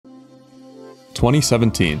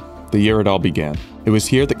2017, the year it all began. It was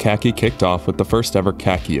here that Kacky kicked off with the first ever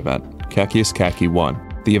Kacky event, Kacky is Kacky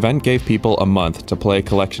 1. The event gave people a month to play a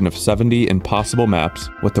collection of 70 impossible maps,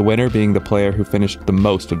 with the winner being the player who finished the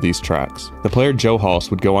most of these tracks. The player Joe Halse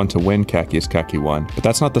would go on to win Kacky is Kacky 1, but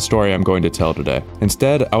that's not the story I'm going to tell today.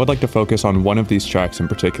 Instead, I would like to focus on one of these tracks in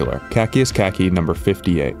particular, Kacky is Kacky number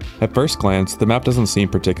 58. At first glance, the map doesn't seem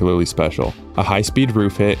particularly special. A high-speed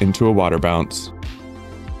roof hit into a water bounce,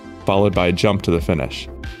 followed by a jump to the finish.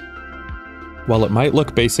 While it might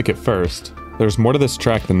look basic at first, there's more to this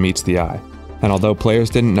track than meets the eye. And although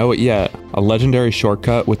players didn't know it yet, a legendary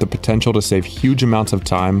shortcut with the potential to save huge amounts of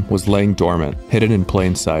time was laying dormant, hidden in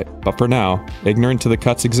plain sight. But for now, ignorant to the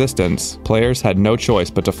cut's existence, players had no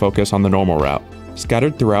choice but to focus on the normal route.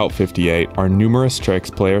 Scattered throughout 58 are numerous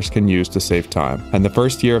tricks players can use to save time, and the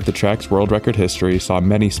first year of the track's world record history saw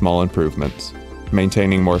many small improvements.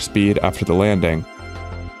 Maintaining more speed after the landing,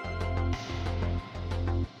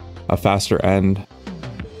 a faster end,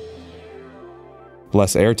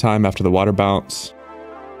 less airtime after the water bounce,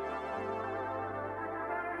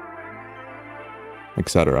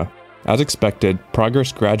 etc. As expected,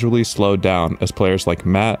 progress gradually slowed down as players like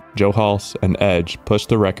Matt, Joe Halse, and Edge pushed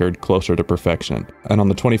the record closer to perfection. And on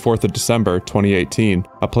the 24th of December 2018,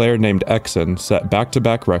 a player named Exon set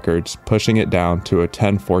back-to-back records, pushing it down to a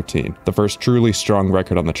 10:14, the first truly strong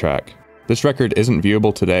record on the track. This record isn't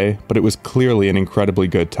viewable today, but it was clearly an incredibly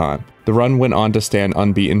good time. The run went on to stand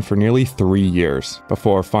unbeaten for nearly 3 years,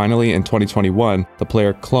 before finally in 2021, the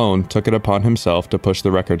player Clone took it upon himself to push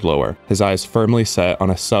the record lower, his eyes firmly set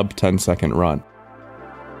on a sub 10-second run.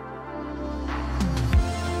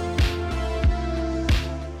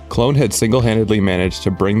 Clone had single-handedly managed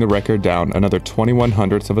to bring the record down another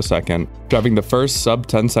 21/100ths of a second, driving the first sub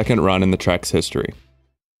 10-second run in the track's history.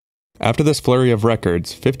 After this flurry of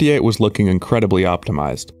records, 58 was looking incredibly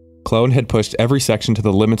optimized. Clone had pushed every section to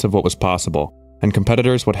the limits of what was possible, and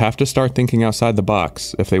competitors would have to start thinking outside the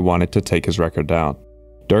box if they wanted to take his record down.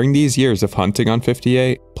 During these years of hunting on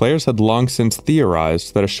 58, players had long since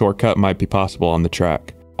theorized that a shortcut might be possible on the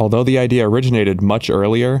track. Although the idea originated much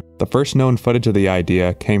earlier, the first known footage of the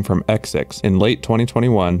idea came from X6 in late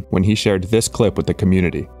 2021 when he shared this clip with the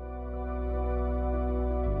community.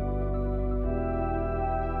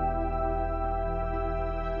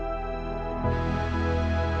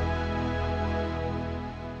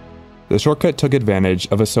 The shortcut took advantage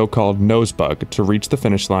of a so-called nose bug to reach the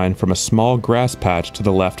finish line from a small grass patch to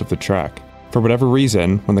the left of the track. For whatever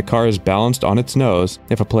reason, when the car is balanced on its nose,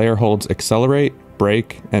 if a player holds accelerate,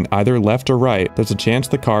 brake, and either left or right, there's a chance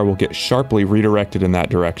the car will get sharply redirected in that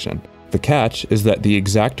direction. The catch is that the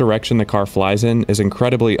exact direction the car flies in is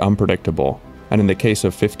incredibly unpredictable, and in the case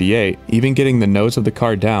of 58, even getting the nose of the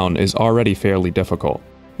car down is already fairly difficult.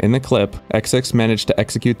 In the clip, X6 managed to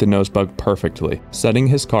execute the nose bug perfectly, setting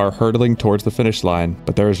his car hurtling towards the finish line,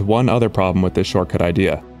 but there is one other problem with this shortcut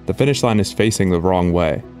idea. The finish line is facing the wrong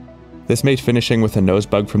way. This made finishing with a nose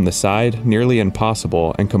bug from the side nearly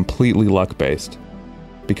impossible and completely luck-based.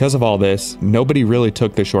 Because of all this, nobody really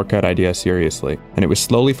took the shortcut idea seriously, and it was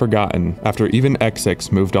slowly forgotten after even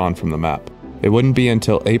X6 moved on from the map. It wouldn't be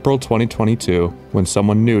until April 2022 when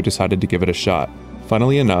someone new decided to give it a shot.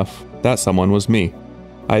 Funnily enough, that someone was me.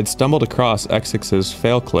 I had stumbled across X6's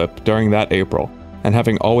fail clip during that April, and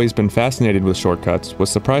having always been fascinated with shortcuts, was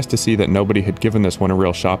surprised to see that nobody had given this one a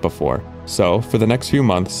real shot before. So, for the next few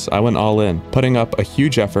months, I went all in, putting up a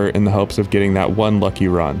huge effort in the hopes of getting that one lucky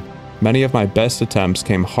run. Many of my best attempts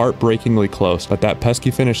came heartbreakingly close, but that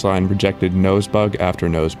pesky finish line rejected nosebug after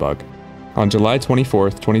nosebug. On July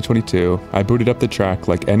 24th, 2022, I booted up the track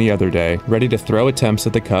like any other day, ready to throw attempts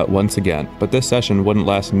at the cut once again, but this session wouldn't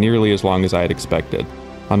last nearly as long as I had expected.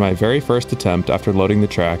 On my very first attempt after loading the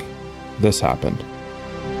track, this happened.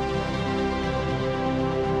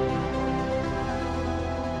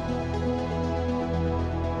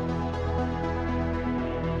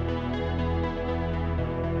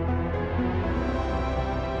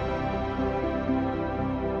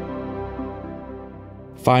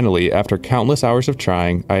 Finally, after countless hours of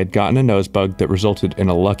trying, I had gotten a nose bug that resulted in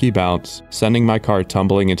a lucky bounce, sending my car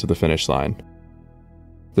tumbling into the finish line.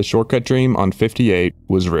 The shortcut dream on 58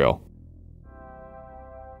 was real.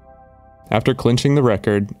 After clinching the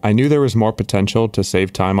record, I knew there was more potential to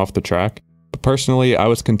save time off the track, but personally I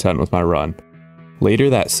was content with my run. Later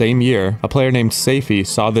that same year, a player named Safi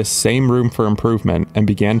saw this same room for improvement and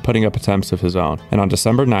began putting up attempts of his own, and on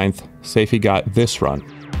December 9th, Safi got this run.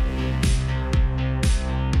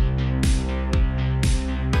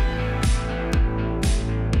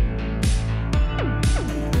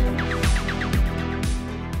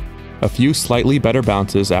 A few slightly better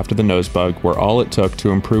bounces after the nosebug were all it took to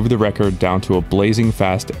improve the record down to a blazing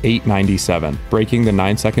fast 8.97, breaking the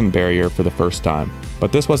 9-second barrier for the first time.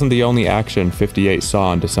 But this wasn't the only action 58 saw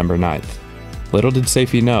on December 9th. Little did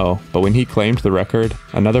Safety know, but when he claimed the record,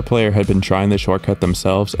 another player had been trying the shortcut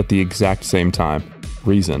themselves at the exact same time.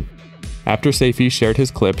 Reason. After Safety shared his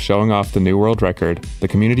clip showing off the new world record, the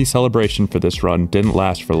community celebration for this run didn't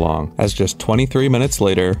last for long, as just 23 minutes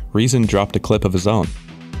later, Reason dropped a clip of his own.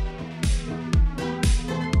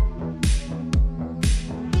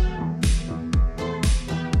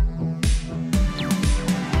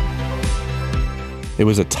 It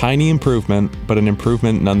was a tiny improvement, but an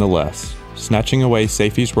improvement nonetheless, snatching away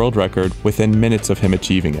Safety's world record within minutes of him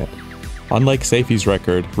achieving it. Unlike Safety's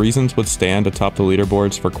record, Reason's would stand atop the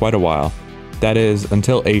leaderboards for quite a while. That is,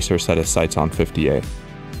 until Acer set his sights on 58.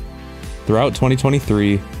 Throughout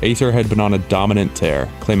 2023, Acer had been on a dominant tear,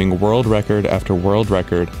 claiming world record after world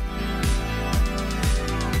record,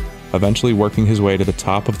 eventually working his way to the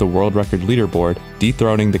top of the world record leaderboard,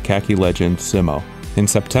 dethroning the Kacky legend Simo. In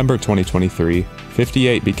September 2023,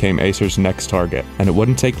 58 became Acer's next target, and it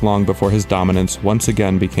wouldn't take long before his dominance once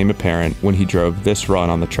again became apparent when he drove this run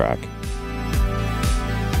on the track.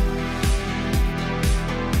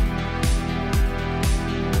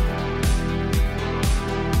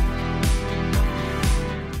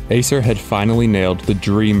 Acer had finally nailed the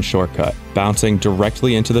dream shortcut, bouncing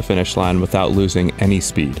directly into the finish line without losing any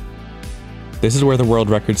speed. This is where the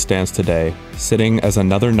world record stands today, sitting as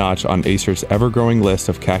another notch on Acer's ever-growing list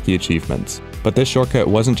of Kacky achievements. But this shortcut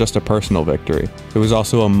wasn't just a personal victory, it was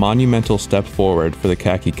also a monumental step forward for the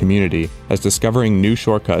Kacky community, as discovering new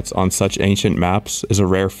shortcuts on such ancient maps is a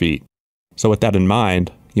rare feat. So with that in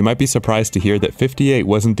mind, you might be surprised to hear that 58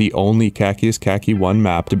 wasn't the only Kacky's Kacky 1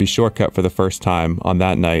 map to be shortcut for the first time on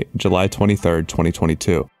that night, July 23,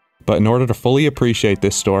 2022. But in order to fully appreciate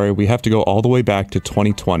this story, we have to go all the way back to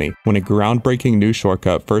 2020, when a groundbreaking new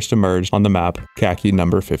shortcut first emerged on the map, Kacky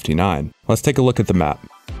number 59. Let's take a look at the map.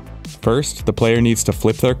 First, the player needs to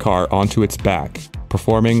flip their car onto its back,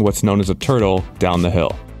 performing what's known as a turtle down the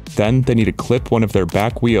hill. Then they need to clip one of their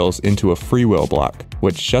back wheels into a freewheel block,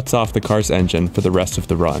 which shuts off the car's engine for the rest of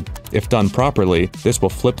the run. If done properly, this will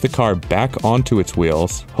flip the car back onto its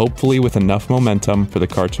wheels, hopefully with enough momentum for the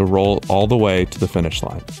car to roll all the way to the finish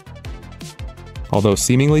line. Although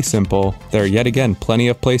seemingly simple, there are yet again plenty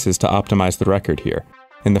of places to optimize the record here.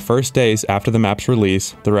 In the first days after the map's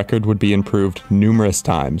release, the record would be improved numerous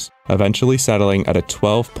times, eventually settling at a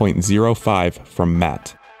 12.05 from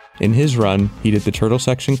Matt. In his run, he did the turtle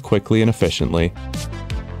section quickly and efficiently,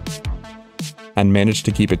 and managed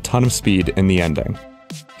to keep a ton of speed in the ending,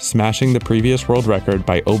 smashing the previous world record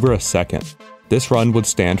by over a second. This run would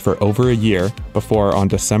stand for over a year before, on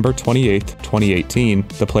December 28, 2018,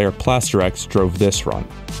 the player Plasterx drove this run.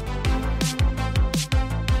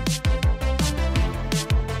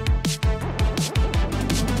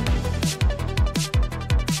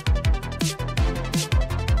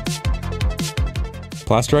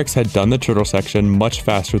 Plasterx had done the turtle section much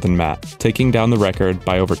faster than Matt, taking down the record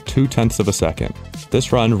by over 0.2 of a second.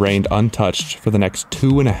 This run reigned untouched for the next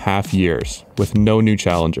 2.5 years, with no new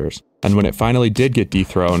challengers. And when it finally did get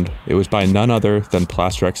dethroned, it was by none other than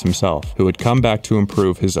Plasterx himself, who would come back to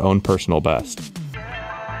improve his own personal best.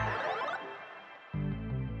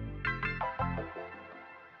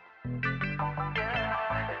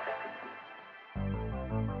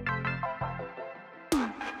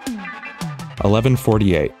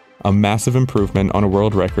 .1148, a massive improvement on a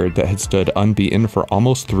world record that had stood unbeaten for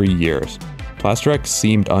almost 3 years. Plasterx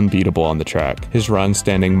seemed unbeatable on the track, his run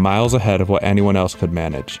standing miles ahead of what anyone else could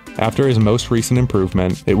manage. After his most recent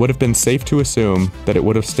improvement, it would have been safe to assume that it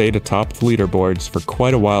would have stayed atop the leaderboards for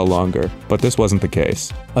quite a while longer, but this wasn't the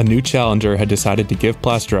case. A new challenger had decided to give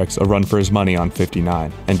Plasterx a run for his money on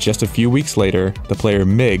 59, and just a few weeks later, the player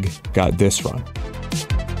Mig got this run.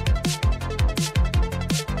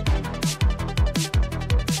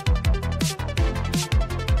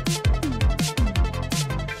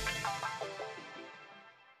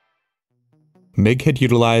 Mig had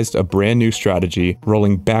utilized a brand new strategy,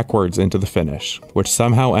 rolling backwards into the finish, which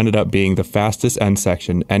somehow ended up being the fastest end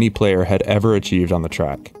section any player had ever achieved on the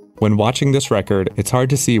track. When watching this record, it's hard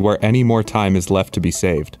to see where any more time is left to be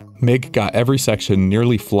saved. Mig got every section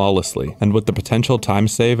nearly flawlessly, and with the potential time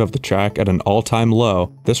save of the track at an all-time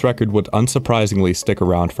low, this record would unsurprisingly stick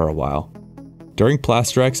around for a while. During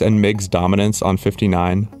Plasterx and Mig's dominance on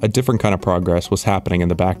 59, a different kind of progress was happening in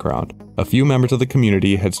the background. A few members of the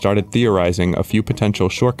community had started theorizing a few potential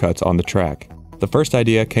shortcuts on the track. The first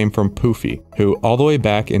idea came from Poofy, who all the way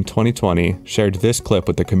back in 2020 shared this clip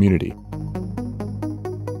with the community.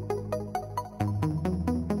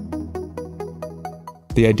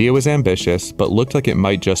 The idea was ambitious, but looked like it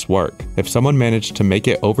might just work. If someone managed to make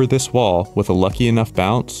it over this wall with a lucky enough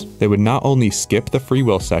bounce, they would not only skip the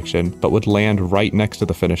freewheel section, but would land right next to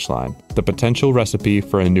the finish line. The potential recipe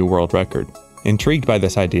for a new world record. Intrigued by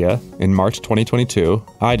this idea, in March 2022,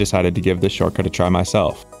 I decided to give this shortcut a try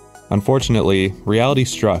myself. Unfortunately, reality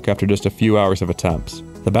struck after just a few hours of attempts.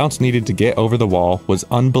 The bounce needed to get over the wall was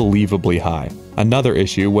unbelievably high. Another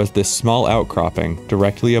issue was this small outcropping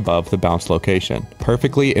directly above the bounce location,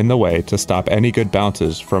 perfectly in the way to stop any good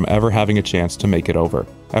bounces from ever having a chance to make it over.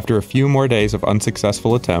 After a few more days of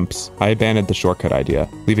unsuccessful attempts, I abandoned the shortcut idea,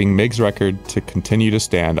 leaving Mig's record to continue to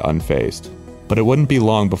stand unfazed. But it wouldn't be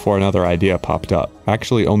long before another idea popped up,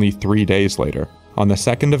 actually only 3 days later. On the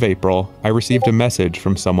 2nd of April, I received a message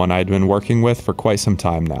from someone I'd been working with for quite some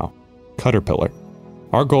time now. Caterpillar.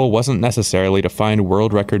 Our goal wasn't necessarily to find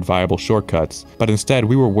world record viable shortcuts, but instead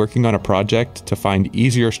we were working on a project to find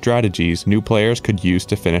easier strategies new players could use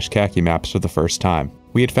to finish Kacky maps for the first time.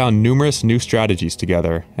 We had found numerous new strategies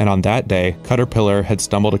together, and on that day, Caterpillar had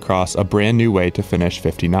stumbled across a brand new way to finish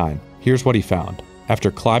 59. Here's what he found.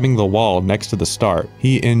 After climbing the wall next to the start,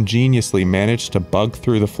 he ingeniously managed to bug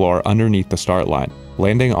through the floor underneath the start line,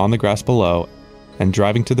 landing on the grass below and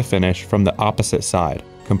driving to the finish from the opposite side,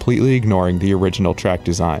 completely ignoring the original track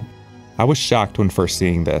design. I was shocked when first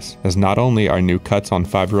seeing this, as not only are new cuts on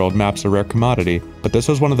 5-year-old maps a rare commodity, but this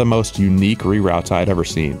was one of the most unique reroutes I had ever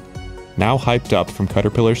seen. Now hyped up from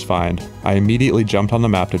Caterpillar's find, I immediately jumped on the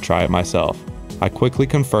map to try it myself. I quickly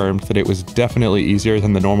confirmed that it was definitely easier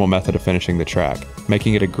than the normal method of finishing the track,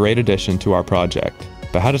 making it a great addition to our project.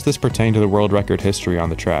 But how does this pertain to the world record history on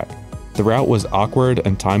the track? The route was awkward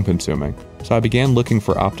and time-consuming, so I began looking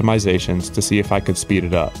for optimizations to see if I could speed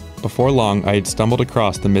it up. Before long, I had stumbled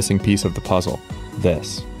across the missing piece of the puzzle.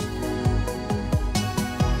 This.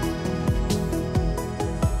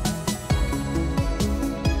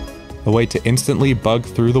 A way to instantly bug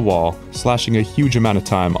through the wall, slashing a huge amount of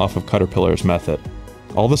time off of Caterpillar's method.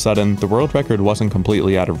 All of a sudden, the world record wasn't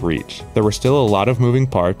completely out of reach. There were still a lot of moving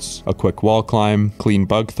parts, a quick wall climb, clean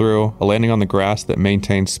bug through, a landing on the grass that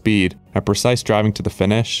maintained speed, and precise driving to the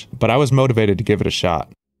finish, but I was motivated to give it a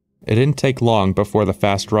shot. It didn't take long before the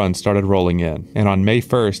fast runs started rolling in, and on May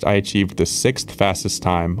 1st I achieved the 6th fastest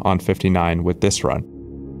time on 59 with this run.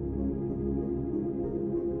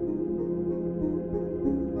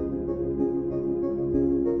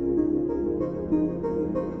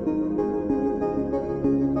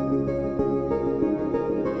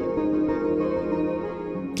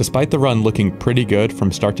 Despite the run looking pretty good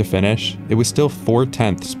from start to finish, it was still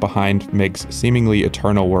 4/10ths behind Mig's seemingly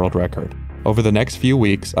eternal world record. Over the next few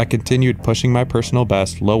weeks, I continued pushing my personal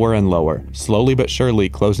best lower and lower, slowly but surely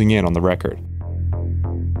closing in on the record.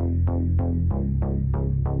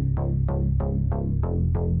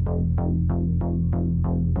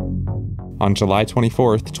 On July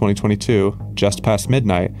 24th, 2022, just past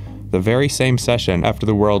midnight, the very same session after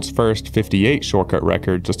the world's first 58 shortcut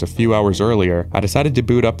record just a few hours earlier, I decided to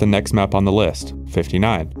boot up the next map on the list,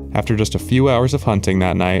 59. After just a few hours of hunting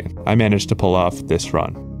that night, I managed to pull off this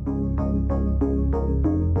run.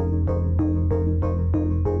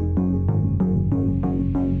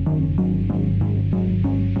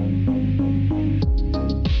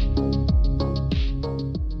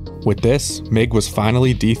 With this, Mig was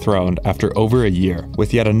finally dethroned after over a year,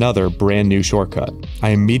 with yet another brand new shortcut.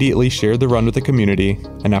 I immediately shared the run with the community,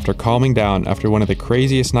 and after calming down after one of the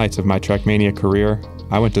craziest nights of my Trackmania career,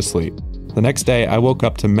 I went to sleep. The next day, I woke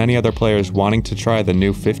up to many other players wanting to try the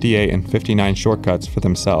new 58 and 59 shortcuts for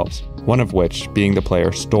themselves, one of which being the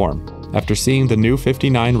player Storm. After seeing the new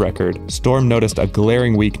 59 record, Storm noticed a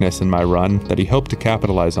glaring weakness in my run that he hoped to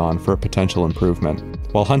capitalize on for a potential improvement.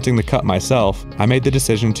 While hunting the cut myself, I made the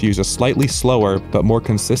decision to use a slightly slower but more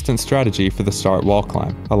consistent strategy for the start wall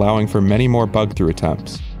climb, allowing for many more bug-through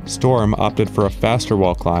attempts. Storm opted for a faster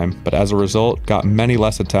wall climb, but as a result got many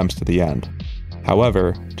less attempts to the end.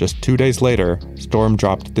 However, just 2 days later, Storm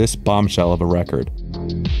dropped this bombshell of a record.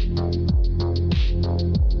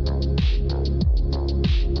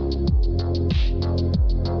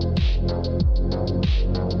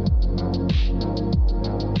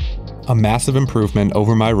 A massive improvement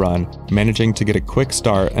over my run, managing to get a quick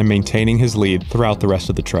start and maintaining his lead throughout the rest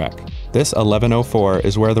of the track. This 11:04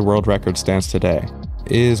 is where the world record stands today.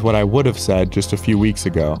 It is what I would have said just a few weeks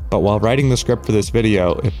ago, but while writing the script for this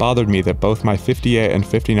video, it bothered me that both my 58 and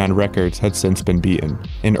 59 records had since been beaten.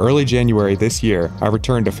 In early January this year, I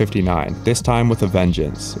returned to 59, this time with a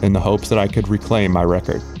vengeance, in the hopes that I could reclaim my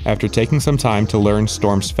record. After taking some time to learn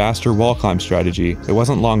Storm's faster wall climb strategy, it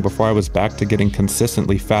wasn't long before I was back to getting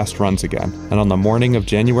consistently fast runs again, and on the morning of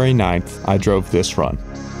January 9th, I drove this run.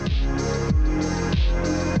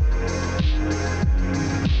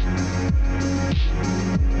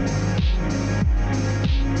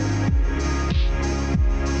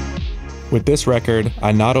 With this record,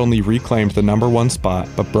 I not only reclaimed the #1 spot,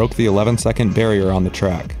 but broke the 11-second barrier on the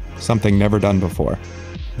track, something never done before.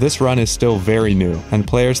 This run is still very new, and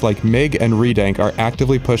players like Mig and Redank are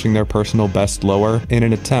actively pushing their personal best lower in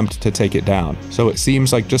an attempt to take it down, so it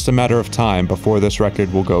seems like just a matter of time before this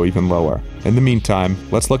record will go even lower. In the meantime,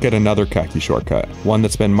 let's look at another Kacky shortcut, one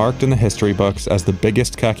that's been marked in the history books as the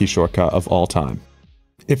biggest Kacky shortcut of all time.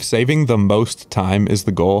 If saving the most time is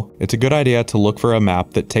the goal, it's a good idea to look for a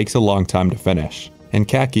map that takes a long time to finish. In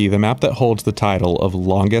Kacky, the map that holds the title of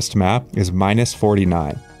longest map is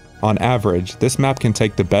 -49. On average, this map can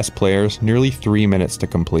take the best players nearly 3 minutes to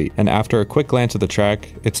complete, and after a quick glance at the track,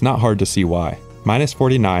 it's not hard to see why.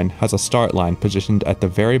 -49 has a start line positioned at the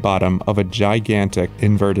very bottom of a gigantic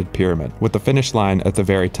inverted pyramid, with the finish line at the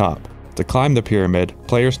very top. To climb the pyramid,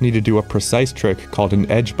 players need to do a precise trick called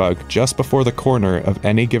an edge bug just before the corner of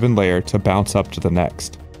any given layer to bounce up to the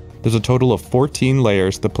next. There's a total of 14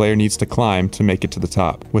 layers the player needs to climb to make it to the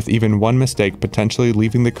top, with even one mistake potentially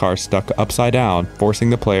leaving the car stuck upside down, forcing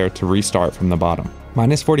the player to restart from the bottom.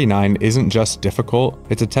 -49 isn't just difficult,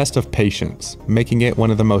 it's a test of patience, making it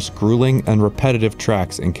one of the most grueling and repetitive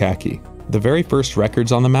tracks in Kacky. The very first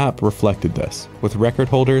records on the map reflected this, with record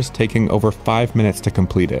holders taking over 5 minutes to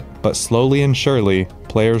complete it, but slowly and surely,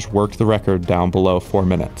 players worked the record down below 4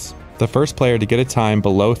 minutes. The first player to get a time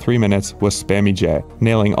below 3 minutes was Spammy J,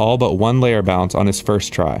 nailing all but one layer bounce on his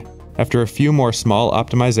first try. After a few more small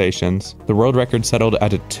optimizations, the world record settled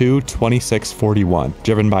at a 2:26.41,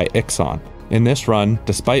 driven by Ixon. In this run,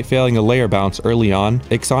 despite failing a layer bounce early on,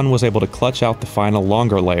 Ixon was able to clutch out the final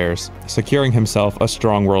longer layers, securing himself a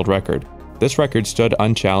strong world record. This record stood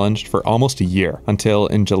unchallenged for almost a year, until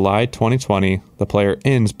in July 2020, the player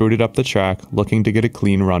Inns booted up the track looking to get a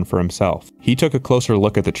clean run for himself. He took a closer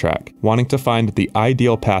look at the track, wanting to find the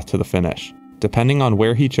ideal path to the finish. Depending on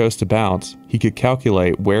where he chose to bounce, he could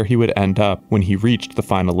calculate where he would end up when he reached the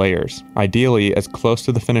final layers, ideally as close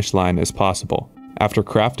to the finish line as possible. After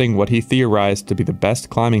crafting what he theorized to be the best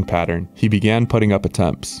climbing pattern, he began putting up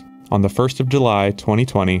attempts. On the 1st of July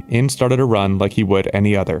 2020, Inns started a run like he would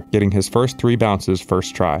any other, getting his first 3 bounces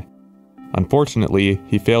first try. Unfortunately,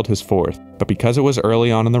 he failed his 4th, but because it was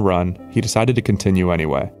early on in the run, he decided to continue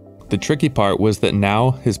anyway. The tricky part was that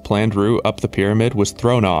now his planned route up the pyramid was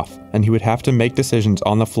thrown off, and he would have to make decisions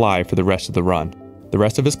on the fly for the rest of the run. The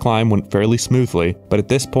rest of his climb went fairly smoothly, but at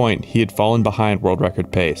this point, he had fallen behind world record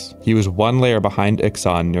pace. He was 1 layer behind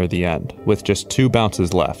Ixon near the end, with just 2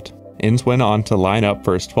 bounces left. Inns went on to line up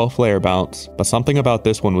for his 12th layer bounce, but something about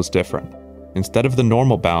this one was different. Instead of the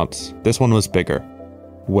normal bounce, this one was bigger.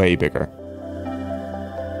 Way bigger.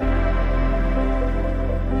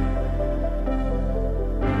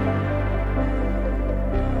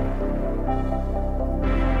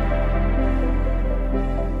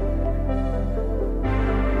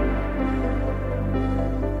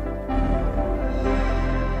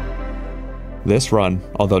 This run,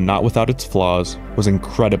 although not without its flaws, was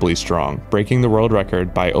incredibly strong, breaking the world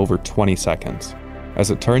record by over 20 seconds. As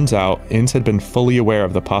it turns out, Inns had been fully aware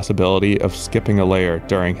of the possibility of skipping a layer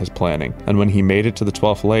during his planning, and when he made it to the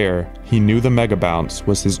 12th layer, he knew the mega bounce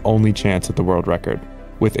was his only chance at the world record.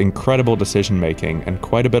 With incredible decision making and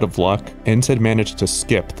quite a bit of luck, Inns had managed to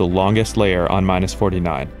skip the longest layer on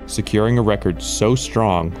 -49, securing a record so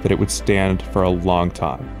strong that it would stand for a long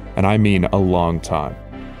time. And I mean a long time.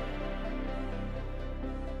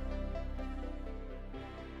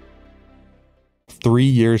 Three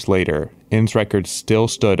years later, Inns' record still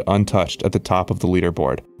stood untouched at the top of the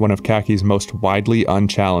leaderboard, one of Kacky's most widely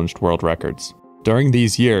unchallenged world records. During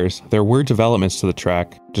these years, there were developments to the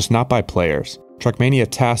track, just not by players. Trackmania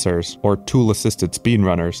tassers, or tool-assisted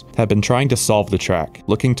speedrunners, have been trying to solve the track,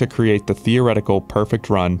 looking to create the theoretical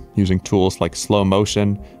perfect run using tools like slow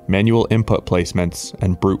motion, manual input placements,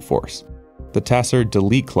 and brute force. The Tasser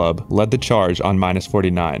Delete Club led the charge on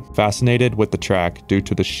 -49, fascinated with the track due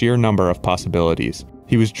to the sheer number of possibilities.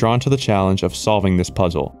 He was drawn to the challenge of solving this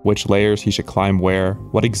puzzle, which layers he should climb where,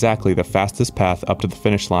 what exactly the fastest path up to the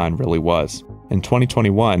finish line really was. In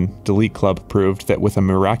 2021, Delete Club proved that with a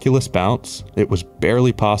miraculous bounce, it was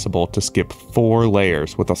barely possible to skip 4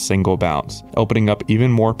 layers with a single bounce, opening up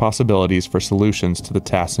even more possibilities for solutions to the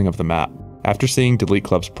tassing of the map. After seeing Delete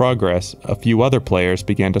Club's progress, a few other players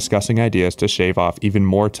began discussing ideas to shave off even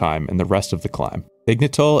more time in the rest of the climb.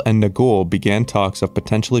 Ignitol and Nagul began talks of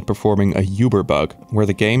potentially performing a Uber bug, where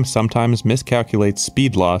the game sometimes miscalculates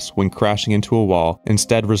speed loss when crashing into a wall,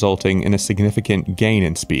 instead resulting in a significant gain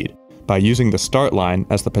in speed. By using the start line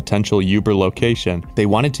as the potential Uber location, they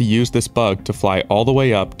wanted to use this bug to fly all the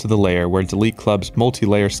way up to the layer where Delete Club's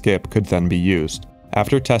multi-layer skip could then be used.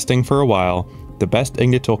 After testing for a while, the best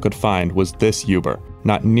Ignital could find was this Uber,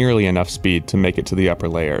 not nearly enough speed to make it to the upper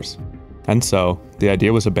layers. And so, the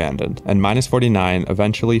idea was abandoned, and -49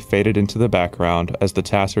 eventually faded into the background as the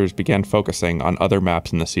Tassers began focusing on other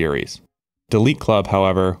maps in the series. Delete Club,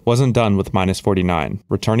 however, wasn't done with -49,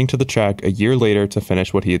 returning to the track a year later to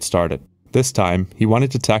finish what he had started. This time, he wanted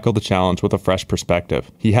to tackle the challenge with a fresh perspective.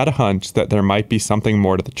 He had a hunch that there might be something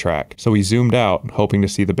more to the track, so he zoomed out, hoping to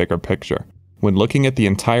see the bigger picture. When looking at the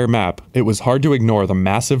entire map, it was hard to ignore the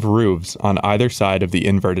massive roofs on either side of the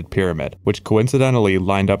inverted pyramid, which coincidentally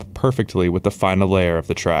lined up perfectly with the final layer of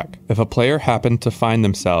the track. If a player happened to find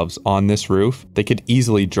themselves on this roof, they could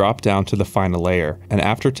easily drop down to the final layer, and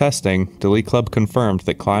after testing, Delete Club confirmed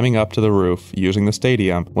that climbing up to the roof using the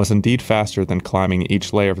stadium was indeed faster than climbing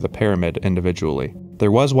each layer of the pyramid individually.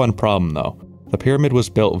 There was one problem though. The pyramid was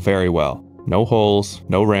built very well. No holes,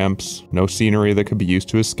 no ramps, no scenery that could be used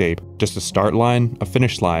to escape, just a start line, a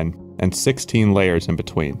finish line, and 16 layers in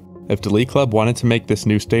between. If Delete Club wanted to make this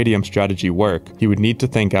new stadium strategy work, he would need to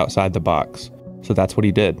think outside the box. So that's what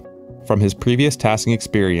he did. From his previous tasking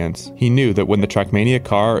experience, he knew that when the Trackmania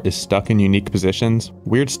car is stuck in unique positions,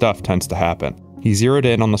 weird stuff tends to happen. He zeroed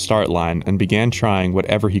in on the start line and began trying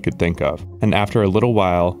whatever he could think of. And after a little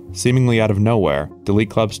while, seemingly out of nowhere, Delete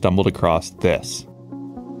Club stumbled across this.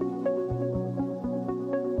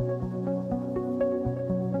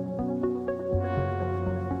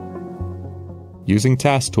 Using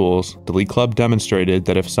task tools, Delete Club demonstrated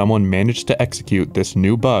that if someone managed to execute this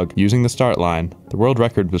new bug using the start line, the world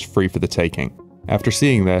record was free for the taking. After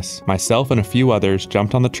seeing this, myself and a few others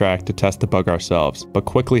jumped on the track to test the bug ourselves, but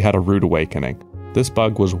quickly had a rude awakening. This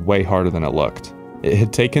bug was way harder than it looked. It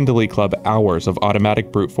had taken Delete Club hours of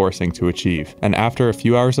automatic brute forcing to achieve, and after a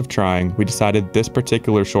few hours of trying, we decided this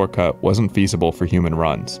particular shortcut wasn't feasible for human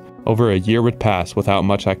runs. Over a year would pass without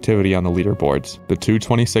much activity on the leaderboards, the two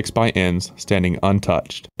 26 by ins standing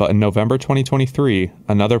untouched. But in November 2023,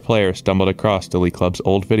 another player stumbled across Delete Club's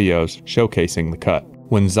old videos showcasing the cut.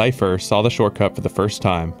 When Zypher saw the shortcut for the first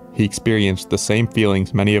time, he experienced the same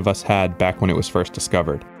feelings many of us had back when it was first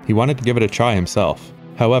discovered. He wanted to give it a try himself.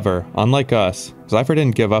 However, unlike us, Zypher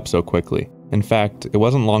didn't give up so quickly. In fact, it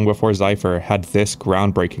wasn't long before Zypher had this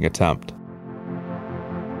groundbreaking attempt.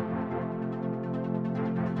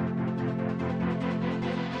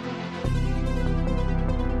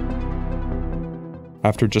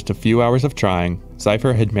 After just a few hours of trying,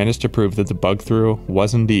 Zypher had managed to prove that the bug-through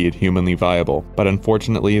was indeed humanly viable, but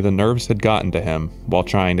unfortunately the nerves had gotten to him while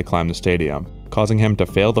trying to climb the stadium, causing him to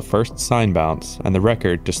fail the first sign bounce and the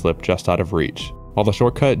record to slip just out of reach. While the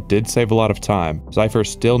shortcut did save a lot of time, Zypher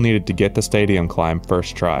still needed to get the stadium climb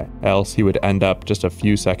first try, else he would end up just a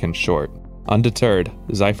few seconds short. Undeterred,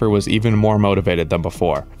 Zypher was even more motivated than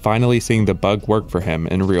before, finally seeing the bug work for him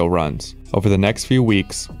in real runs. Over the next few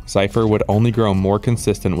weeks, Zypher would only grow more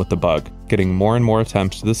consistent with the bug, getting more and more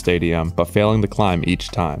attempts to the stadium, but failing the climb each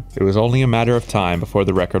time. It was only a matter of time before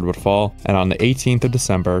the record would fall, and on the 18th of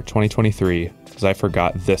December 2023, Zypher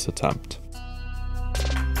got this attempt.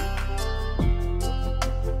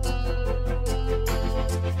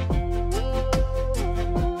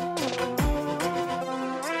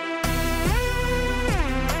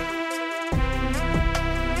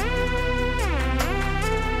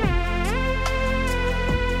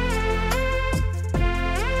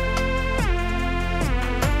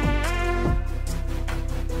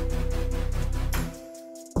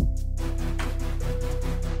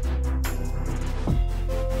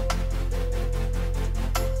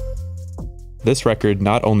 This record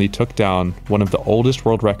not only took down one of the oldest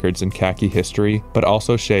world records in Kacky history, but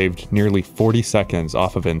also shaved nearly 40 seconds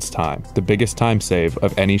off of In's time, the biggest time save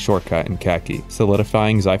of any shortcut in Kacky,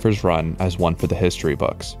 solidifying Zypher's run as one for the history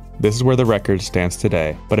books. This is where the record stands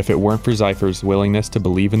today, but if it weren't for Zypher's willingness to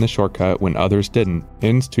believe in the shortcut when others didn't,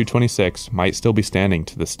 In's 226 might still be standing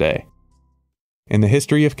to this day. In the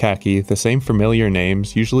history of Kacky, the same familiar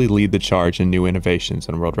names usually lead the charge in new innovations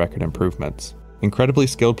and world record improvements. Incredibly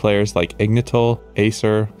skilled players like Ignital,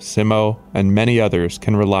 Acer, Simo, and many others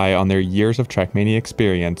can rely on their years of Trackmania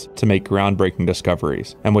experience to make groundbreaking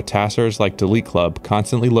discoveries, and with taskers like Delete Club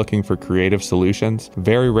constantly looking for creative solutions,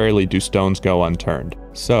 very rarely do stones go unturned.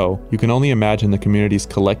 So, you can only imagine the community's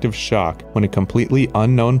collective shock when a completely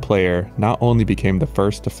unknown player not only became the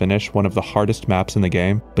first to finish one of the hardest maps in the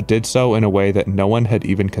game, but did so in a way that no one had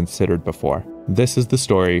even considered before. This is the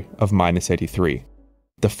story of -83.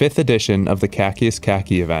 The 5th edition of the Kackiest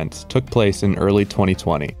Kacky event took place in early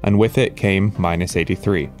 2020, and with it came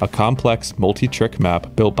 -83, a complex multi-trick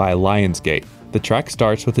map built by Lionsgate. The track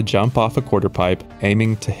starts with a jump off a quarter pipe,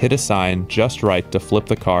 aiming to hit a sign just right to flip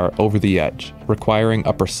the car over the edge, requiring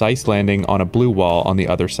a precise landing on a blue wall on the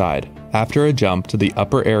other side. After a jump to the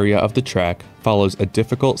upper area of the track follows a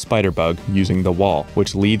difficult spider bug using the wall,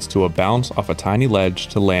 which leads to a bounce off a tiny ledge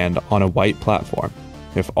to land on a white platform.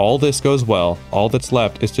 If all this goes well, all that's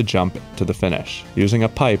left is to jump to the finish, using a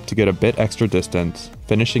pipe to get a bit extra distance,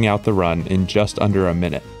 finishing out the run in just under a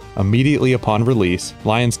minute. Immediately upon release,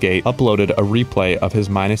 Lionsgate uploaded a replay of his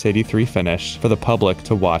 -83 finish for the public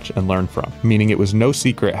to watch and learn from, meaning it was no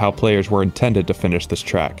secret how players were intended to finish this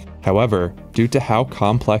track. However, due to how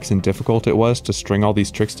complex and difficult it was to string all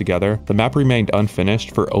these tricks together, the map remained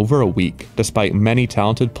unfinished for over a week, despite many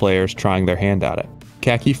talented players trying their hand at it.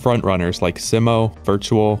 Kacky frontrunners like Simo,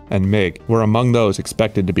 Virtual, and Mig were among those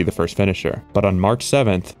expected to be the first finisher, but on March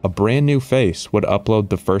 7th, a brand new face would upload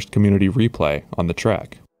the first community replay on the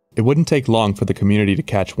track. It wouldn't take long for the community to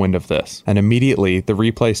catch wind of this, and immediately the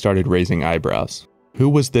replay started raising eyebrows. Who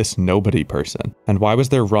was this nobody person, and why was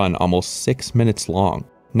their run almost 6 minutes long?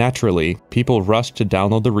 Naturally, people rushed to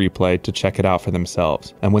download the replay to check it out for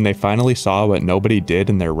themselves, and when they finally saw what nobody did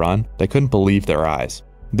in their run, they couldn't believe their eyes.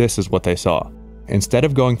 This is what they saw. Instead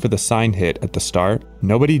of going for the sign hit at the start,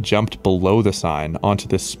 nobody jumped below the sign onto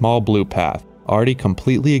this small blue path, already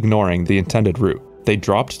completely ignoring the intended route. They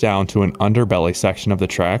dropped down to an underbelly section of the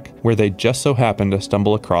track where they just so happened to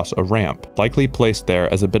stumble across a ramp, likely placed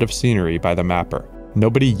there as a bit of scenery by the mapper.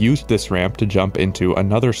 Nobody used this ramp to jump into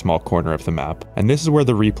another small corner of the map, and this is where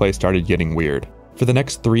the replay started getting weird. For the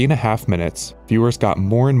next 3.5 minutes, viewers got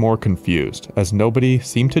more and more confused as nobody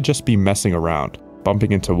seemed to just be messing around,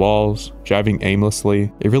 bumping into walls, driving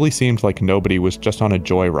aimlessly. It really seemed like nobody was just on a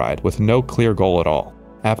joyride with no clear goal at all.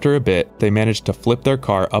 After a bit, they managed to flip their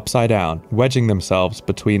car upside down, wedging themselves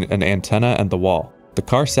between an antenna and the wall. The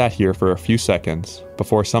car sat here for a few seconds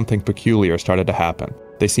before something peculiar started to happen.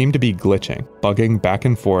 They seemed to be glitching, bugging back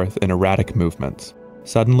and forth in erratic movements.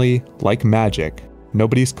 Suddenly, like magic,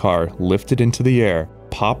 nobody's car lifted into the air,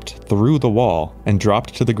 popped through the wall, and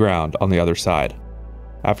dropped to the ground on the other side.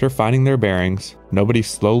 After finding their bearings, nobody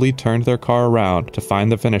slowly turned their car around to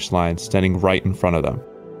find the finish line standing right in front of them.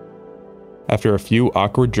 After a few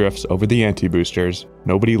awkward drifts over the anti-boosters,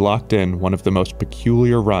 nobody locked in one of the most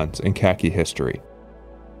peculiar runs in Kacky history.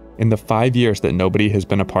 In the 5 years that nobody has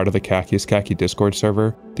been a part of the Kacky Kacky Discord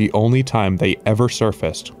server, the only time they ever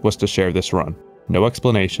surfaced was to share this run. No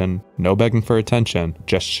explanation, no begging for attention,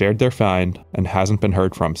 just shared their find and hasn't been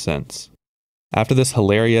heard from since. After this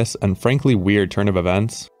hilarious and frankly weird turn of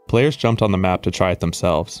events, players jumped on the map to try it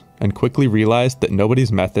themselves, and quickly realized that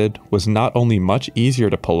nobody's method was not only much easier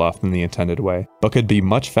to pull off than the intended way, but could be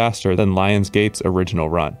much faster than Lionsgate's original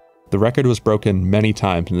run. The record was broken many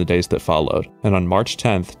times in the days that followed, and on March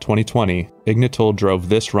 10th, 2020, Ignitul drove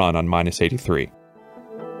this run on -83.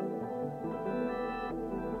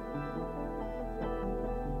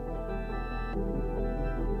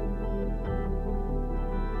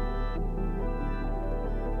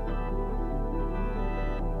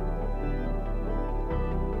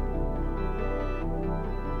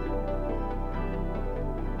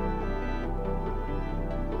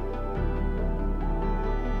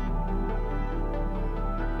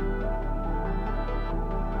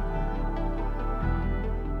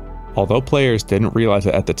 Although players didn't realize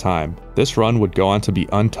it at the time, this run would go on to be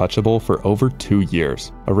untouchable for over 2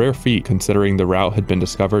 years, a rare feat considering the route had been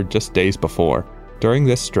discovered just days before. During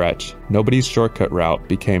this stretch, nobody's shortcut route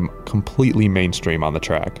became completely mainstream on the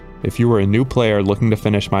track. If you were a new player looking to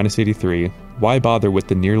finish -83, why bother with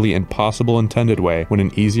the nearly impossible intended way when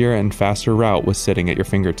an easier and faster route was sitting at your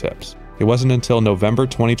fingertips? It wasn't until November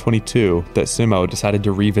 2022 that Simo decided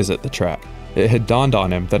to revisit the track. It had dawned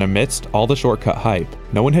on him that amidst all the shortcut hype,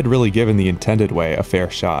 no one had really given the intended way a fair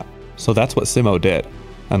shot. So that's what Simo did.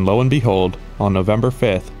 And lo and behold, on November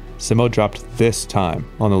 5th, Simo dropped this time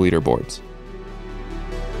on the leaderboards.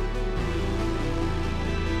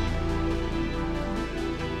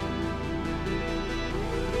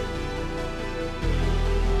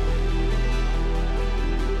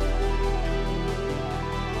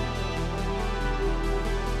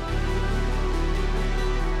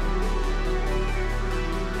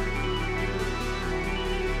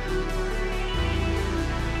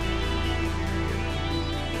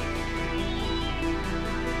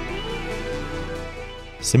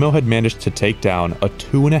 Simo had managed to take down a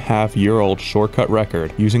 2.5-year-old shortcut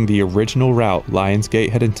record using the original route Lionsgate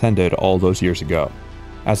had intended all those years ago.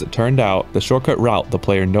 As it turned out, the shortcut route the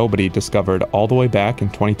player Nobody discovered all the way back in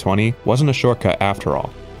 2020 wasn't a shortcut after all,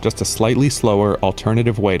 just a slightly slower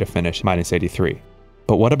alternative way to finish -83.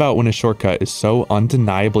 But what about when a shortcut is so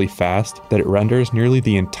undeniably fast that it renders nearly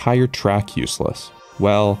the entire track useless?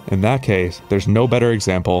 Well, in that case, there's no better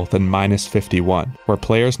example than -51, where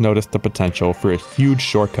players noticed the potential for a huge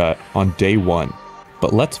shortcut on day 1.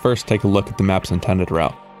 But let's first take a look at the map's intended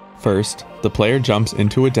route. First, the player jumps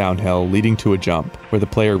into a downhill leading to a jump, where the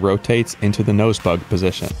player rotates into the nosebug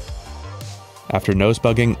position. After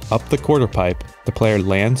nosebugging up the quarter pipe, the player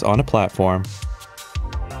lands on a platform,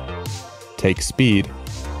 takes speed,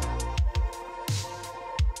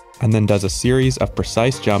 and then does a series of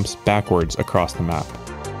precise jumps backwards across the map.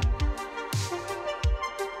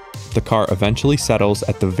 The car eventually settles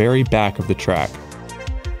at the very back of the track,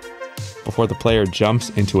 before the player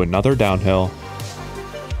jumps into another downhill,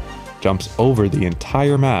 jumps over the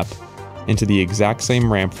entire map into the exact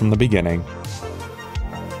same ramp from the beginning,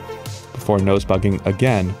 before nosebugging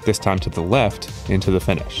again, this time to the left, into the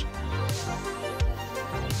finish.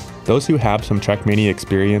 Those who have some Trackmania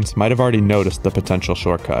experience might have already noticed the potential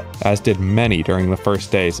shortcut, as did many during the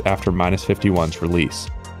first days after -51's release.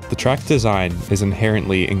 The track design is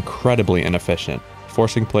inherently incredibly inefficient,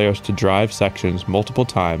 forcing players to drive sections multiple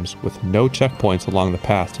times with no checkpoints along the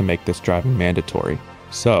path to make this driving mandatory.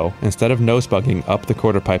 So, instead of nosebugging up the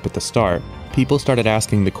quarter pipe at the start, people started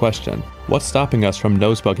asking the question, what's stopping us from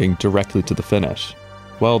nosebugging directly to the finish?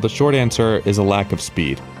 Well, the short answer is a lack of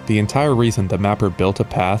speed. The entire reason the mapper built a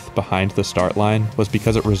path behind the start line was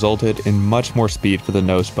because it resulted in much more speed for the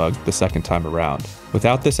nosebug the second time around.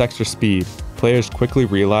 Without this extra speed, players quickly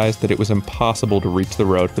realized that it was impossible to reach the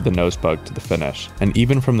road for the nosebug to the finish, and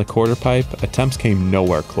even from the quarter pipe, attempts came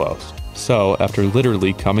nowhere close. So, after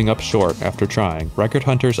literally coming up short after trying, record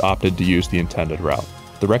hunters opted to use the intended route.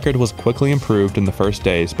 The record was quickly improved in the first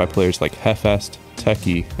days by players like Hefest,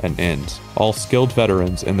 Kacky, and Inns, all skilled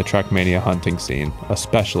veterans in the Trackmania hunting scene,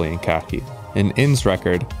 especially in Kacky. In Inns'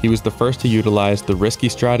 record, he was the first to utilize the risky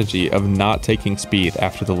strategy of not taking speed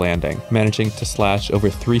after the landing, managing to slash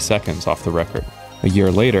over 3 seconds off the record. A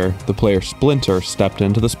year later, the player Splinter stepped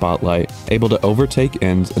into the spotlight, able to overtake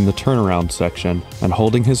Inns in the turnaround section and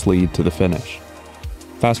holding his lead to the finish.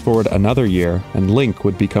 Fast forward another year, and Link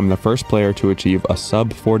would become the first player to achieve a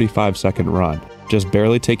sub-45-second run, just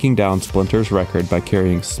barely taking down Splinter's record by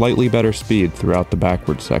carrying slightly better speed throughout the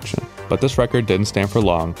backward section. But this record didn't stand for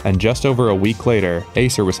long, and just over a week later,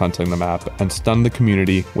 Acer was hunting the map and stunned the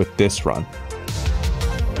community with this run.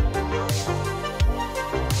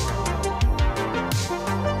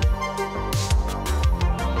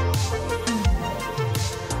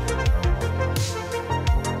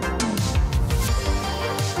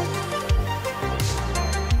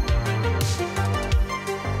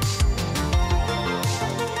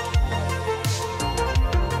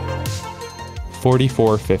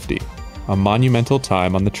 .4450, a monumental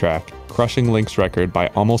time on the track, crushing Link's record by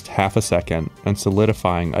almost half a second and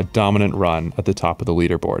solidifying a dominant run at the top of the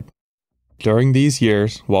leaderboard. During these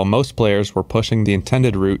years, while most players were pushing the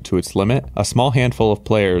intended route to its limit, a small handful of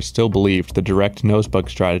players still believed the direct nosebug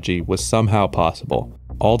strategy was somehow possible.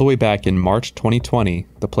 All the way back in March 2020,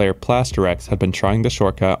 the player Plasterex had been trying the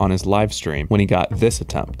shortcut on his livestream when he got this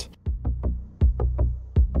attempt.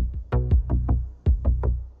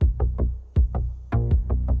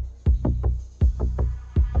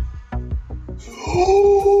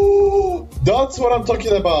 That's what I'm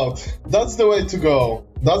talking about. That's the way to go.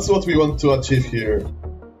 That's what we want to achieve here.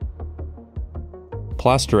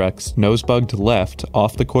 Plasterex nosebugged left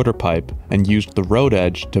off the quarter pipe and used the road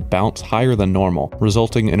edge to bounce higher than normal,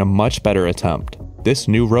 resulting in a much better attempt. This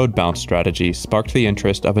new road bounce strategy sparked the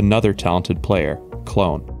interest of another talented player,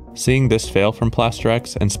 Clone. Seeing this fail from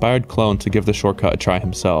Plasterex inspired Clone to give the shortcut a try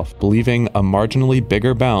himself, believing a marginally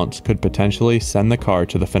bigger bounce could potentially send the car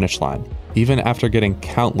to the finish line. Even after getting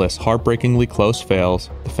countless heartbreakingly close fails,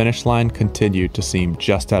 the finish line continued to seem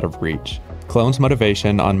just out of reach. Clone's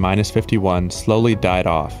motivation on -51 slowly died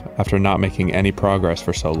off after not making any progress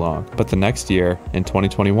for so long. But the next year, in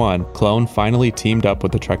 2021, Clone finally teamed up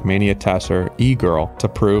with the Trackmania tasser E-Girl to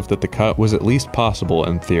prove that the cut was at least possible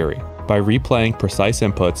in theory. By replaying precise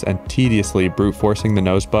inputs and tediously brute-forcing the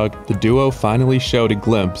nosebug, the duo finally showed a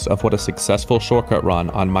glimpse of what a successful shortcut run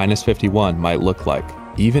on -51 might look like.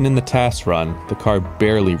 Even in the task run, the car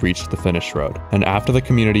barely reached the finish road, and after the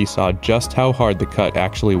community saw just how hard the cut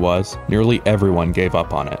actually was, nearly everyone gave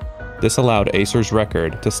up on it. This allowed Acer's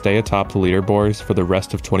record to stay atop the leaderboards for the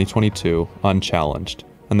rest of 2022 unchallenged,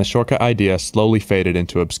 and the shortcut idea slowly faded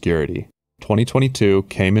into obscurity. 2022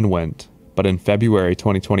 came and went, but in February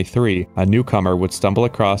 2023, a newcomer would stumble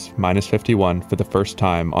across -51 for the first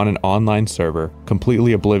time on an online server,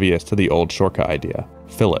 completely oblivious to the old shortcut idea,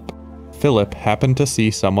 Philip. Philip happened to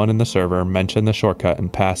see someone in the server mention the shortcut in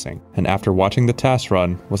passing, and after watching the task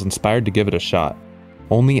run, was inspired to give it a shot.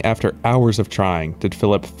 Only after hours of trying did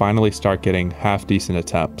Philip finally start getting half-decent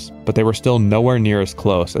attempts, but they were still nowhere near as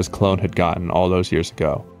close as Clone had gotten all those years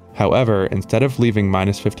ago. However, instead of leaving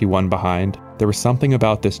 -51 behind, there was something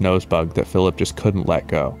about this nosebug that Philip just couldn't let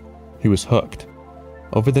go. He was hooked.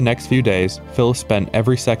 Over the next few days, Philip spent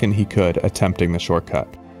every second he could attempting the shortcut,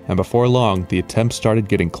 and before long, the attempts started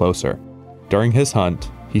getting closer. During his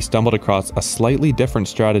hunt, he stumbled across a slightly different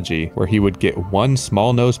strategy where he would get one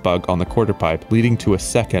small nosebug on the quarter pipe leading to a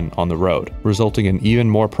second on the road, resulting in even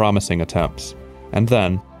more promising attempts. And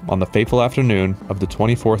then, on the fateful afternoon of the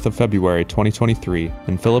 24th of February 2023,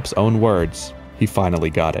 in Philip's own words, he finally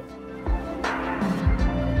got it.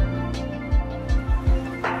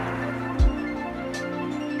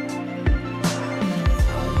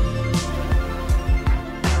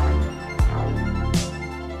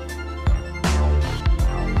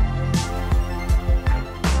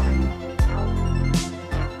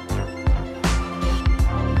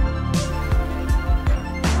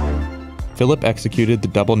 Philip executed the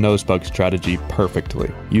double nosebug strategy perfectly,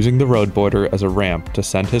 using the road border as a ramp to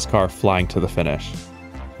send his car flying to the finish.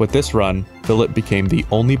 With this run, Philip became the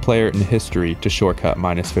only player in history to shortcut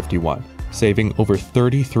 -51, saving over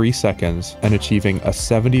 33 seconds and achieving a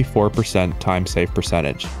 74% time save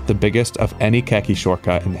percentage, the biggest of any Kacky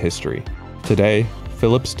shortcut in history. Today,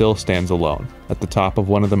 Philip still stands alone, at the top of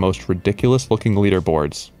one of the most ridiculous-looking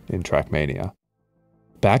leaderboards in Trackmania.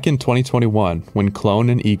 Back in 2021, when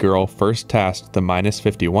Clone and E-Girl first tasked the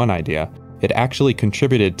 -51 idea, it actually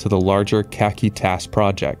contributed to the larger Kacky task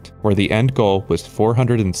project, where the end goal was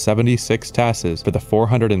 476 tasks for the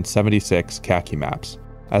 476 Kacky maps.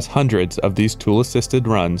 As hundreds of these tool-assisted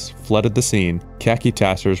runs flooded the scene, Kacky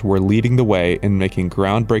taskers were leading the way in making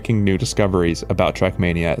groundbreaking new discoveries about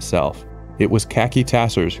Trackmania itself. It was Kacky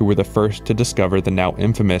taskers who were the first to discover the now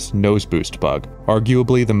infamous nose boost bug,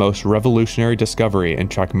 arguably the most revolutionary discovery in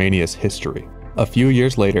Trackmania's history. A few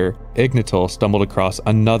years later, Ignital stumbled across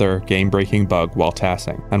another game-breaking bug while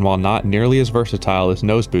tasking, and while not nearly as versatile as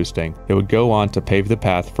nose boosting, it would go on to pave the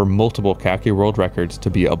path for multiple Kacky world records to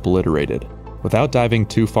be obliterated. Without diving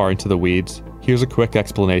too far into the weeds, here's a quick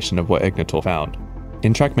explanation of what Ignital found.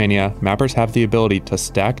 In Trackmania, mappers have the ability to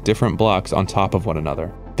stack different blocks on top of one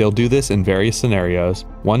another. They'll do this in various scenarios,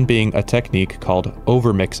 one being a technique called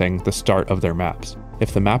overmixing the start of their maps.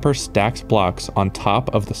 If the mapper stacks blocks on top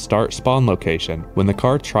of the start spawn location, when the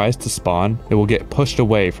car tries to spawn, it will get pushed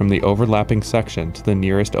away from the overlapping section to the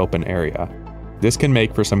nearest open area. This can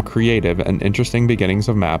make for some creative and interesting beginnings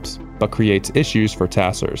of maps, but creates issues for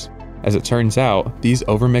taskers. As it turns out, these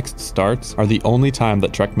overmixed starts are the only time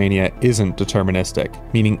that Trackmania isn't deterministic,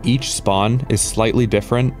 meaning each spawn is slightly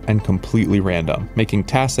different and completely random, making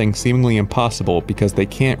tasking seemingly impossible because they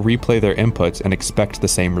can't replay their inputs and expect the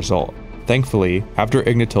same result. Thankfully, after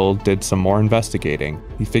Ignital did some more investigating,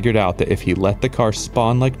 he figured out that if he let the car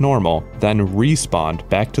spawn like normal, then respawned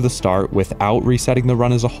back to the start without resetting the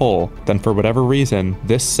run as a whole, then for whatever reason,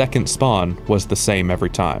 this second spawn was the same every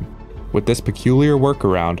time. With this peculiar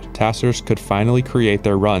workaround, taskers could finally create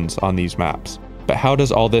their runs on these maps. But how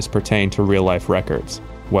does all this pertain to real-life records?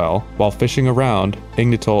 Well, while fishing around,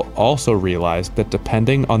 Ignital also realized that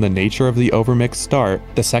depending on the nature of the overmixed start,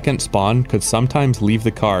 the second spawn could sometimes leave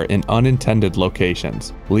the car in unintended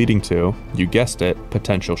locations, leading to, you guessed it,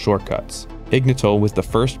 potential shortcuts. Ignital was the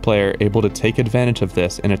first player able to take advantage of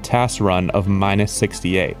this in a task run of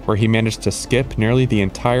 -68, where he managed to skip nearly the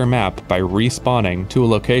entire map by respawning to a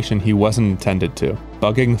location he wasn't intended to,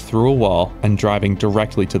 bugging through a wall and driving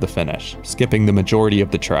directly to the finish, skipping the majority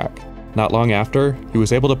of the track. Not long after, he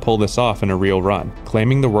was able to pull this off in a real run,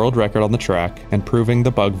 claiming the world record on the track and proving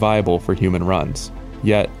the bug viable for human runs.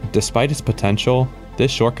 Yet, despite its potential,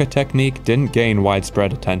 this shortcut technique didn't gain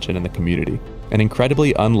widespread attention in the community. An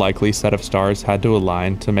incredibly unlikely set of stars had to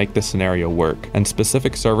align to make this scenario work, and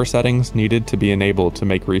specific server settings needed to be enabled to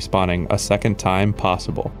make respawning a second time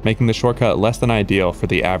possible, making the shortcut less than ideal for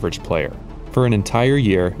the average player. For an entire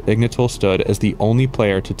year, Ignital stood as the only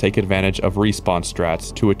player to take advantage of respawn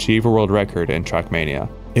strats to achieve a world record in Trackmania.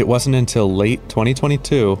 It wasn't until late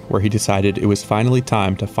 2022 where he decided it was finally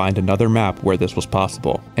time to find another map where this was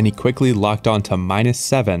possible, and he quickly locked on to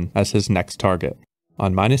 -7 as his next target.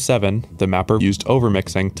 On -7, the mapper used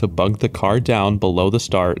overmixing to bug the car down below the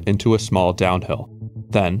start into a small downhill.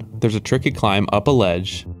 Then, there's a tricky climb up a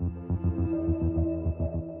ledge,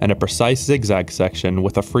 and a precise zigzag section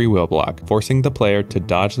with a freewheel block, forcing the player to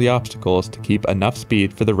dodge the obstacles to keep enough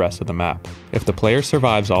speed for the rest of the map. If the player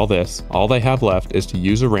survives all this, all they have left is to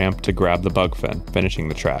use a ramp to grab the bug fin, finishing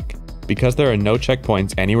the track. Because there are no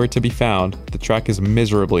checkpoints anywhere to be found, the track is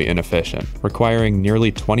miserably inefficient, requiring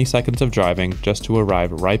nearly 20 seconds of driving just to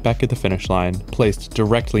arrive right back at the finish line, placed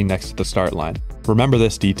directly next to the start line. Remember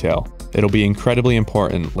this detail. It'll be incredibly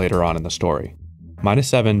important later on in the story.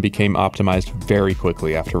 -7 became optimized very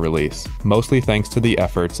quickly after release, mostly thanks to the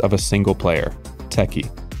efforts of a single player, Kacky.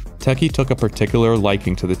 Kacky took a particular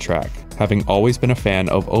liking to the track, having always been a fan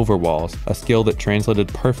of overwalls, a skill that translated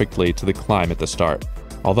perfectly to the climb at the start.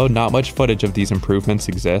 Although not much footage of these improvements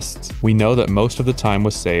exists, we know that most of the time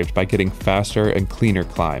was saved by getting faster and cleaner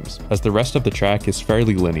climbs, as the rest of the track is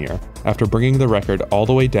fairly linear. After bringing the record all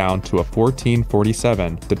the way down to a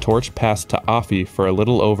 14:47, the torch passed to Afi for a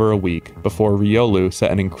little over a week before Riolu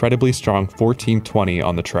set an incredibly strong 14:20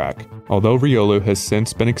 on the track. Although Riolu has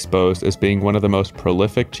since been exposed as being one of the most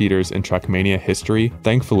prolific cheaters in Trackmania history,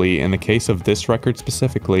 thankfully in the case of this record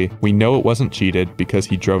specifically, we know it wasn't cheated because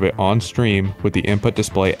he drove it on stream with the input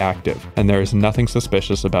display active, and there is nothing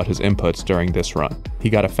suspicious about his inputs during this run. He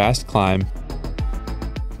got a fast climb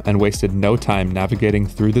and wasted no time navigating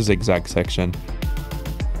through the zigzag section,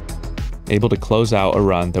 able to close out a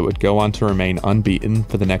run that would go on to remain unbeaten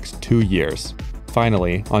for the next 2 years.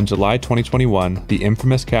 Finally, on July 2021, the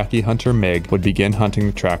infamous Kacky hunter Mig would begin hunting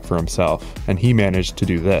the track for himself, and he managed to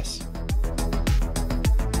do this.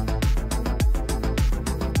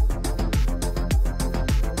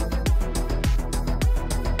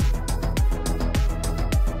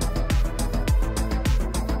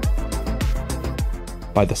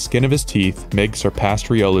 By the skin of his teeth, Mig surpassed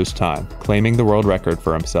Riolu's time, claiming the world record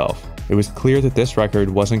for himself. It was clear that this record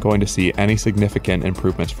wasn't going to see any significant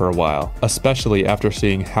improvements for a while, especially after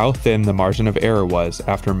seeing how thin the margin of error was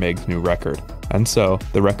after Mig's new record. And so,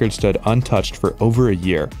 the record stood untouched for over a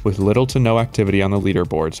year, with little to no activity on the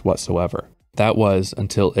leaderboards whatsoever. That was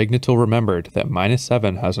until Ignital remembered that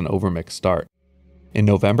 -7 has an overmixed start. In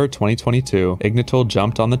November 2022, Ignital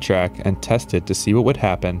jumped on the track and tested to see what would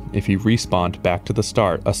happen if he respawned back to the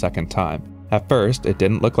start a second time. At first, it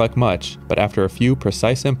didn't look like much, but after a few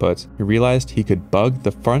precise inputs, he realized he could bug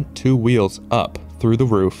the front 2 wheels up through the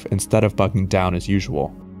roof instead of bugging down as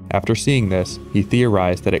usual. After seeing this, he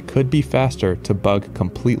theorized that it could be faster to bug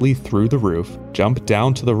completely through the roof, jump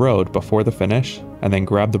down to the road before the finish, and then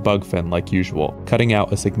grab the bug fin like usual, cutting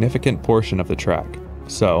out a significant portion of the track.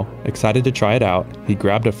 So, excited to try it out, he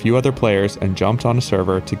grabbed a few other players and jumped on a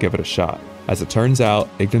server to give it a shot. As it turns out,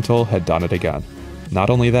 Ignital had done it again. Not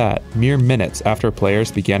only that, mere minutes after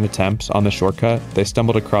players began attempts on the shortcut, they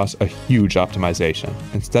stumbled across a huge optimization.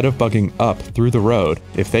 Instead of bugging up through the road,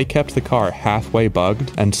 if they kept the car halfway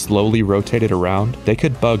bugged and slowly rotated around, they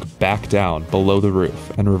could bug back down below the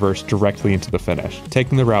roof and reverse directly into the finish,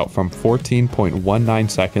 taking the route from 14.19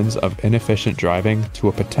 seconds of inefficient driving to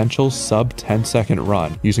a potential sub 10-second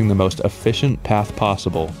run using the most efficient path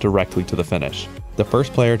possible directly to the finish. The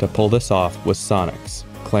first player to pull this off was Sonics,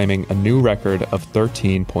 claiming a new record of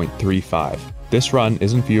 13.35. This run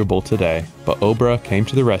isn't viewable today, but Obra came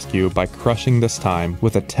to the rescue by crushing this time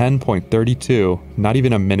with a 10.32 not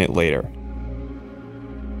even a minute later.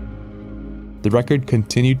 The record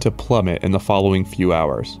continued to plummet in the following few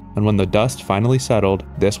hours, and when the dust finally settled,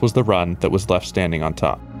 this was the run that was left standing on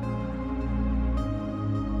top.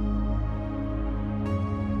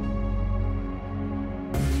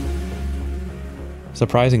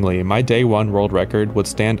 Surprisingly, my day 1 world record would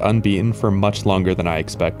stand unbeaten for much longer than I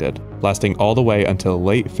expected, lasting all the way until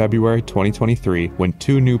late February 2023 when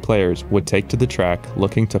 2 new players would take to the track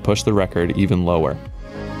looking to push the record even lower.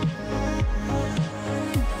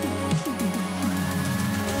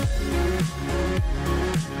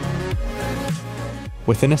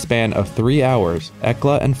 Within a span of 3 hours,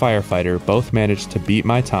 Ekla and Firefighter both managed to beat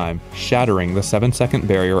my time, shattering the 7-second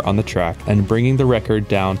barrier on the track and bringing the record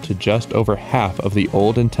down to just over half of the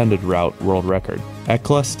old intended route world record.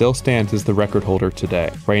 Ekla still stands as the record holder today,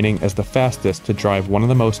 reigning as the fastest to drive one of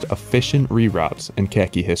the most efficient reroutes in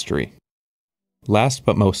Kacky history. Last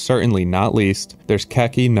but most certainly not least, there's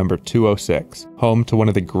Kacky number 206, home to one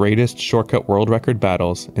of the greatest shortcut world record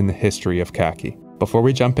battles in the history of Kacky. Before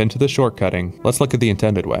we jump into the shortcutting, let's look at the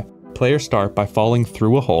intended way. Players start by falling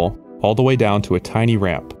through a hole, all the way down to a tiny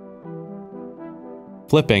ramp,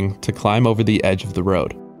 flipping to climb over the edge of the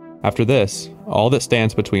road. After this, all that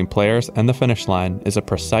stands between players and the finish line is a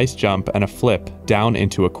precise jump and a flip down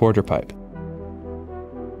into a quarter pipe,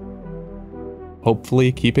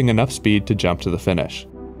 hopefully keeping enough speed to jump to the finish.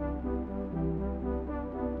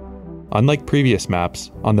 Unlike previous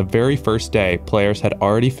maps, on the very first day, players had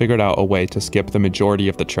already figured out a way to skip the majority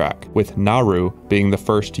of the track, with Naru being the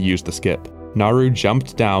first to use the skip. Naru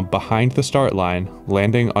jumped down behind the start line,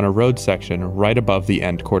 landing on a road section right above the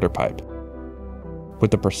end quarter pipe. With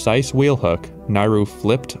the precise wheel hook, Naru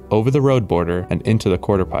flipped over the road border and into the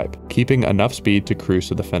quarter pipe, keeping enough speed to cruise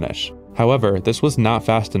to the finish. However, this was not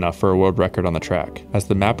fast enough for a world record on the track, as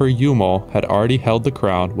the mapper Yumol had already held the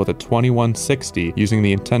crown with a 21:60 using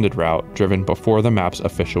the intended route driven before the map's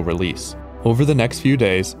official release. Over the next few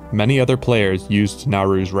days, many other players used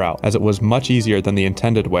Naru's route, as it was much easier than the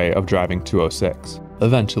intended way of driving 206.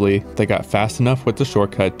 Eventually, they got fast enough with the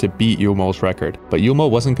shortcut to beat Yumol's record, but Yumol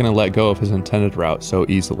wasn't going to let go of his intended route so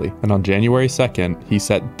easily, and on January 2nd, he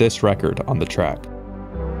set this record on the track.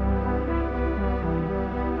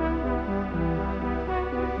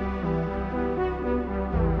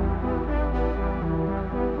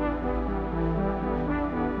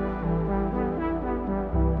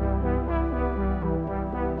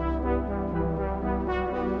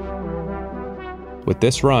 With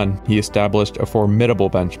this run, he established a formidable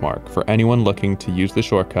benchmark for anyone looking to use the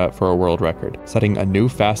shortcut for a world record, setting a new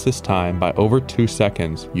fastest time by over 2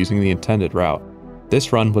 seconds using the intended route.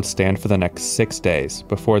 This run would stand for the next 6 days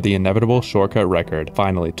before the inevitable shortcut record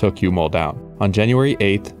finally took Yumol down. On January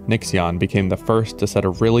 8th, Nixion became the first to set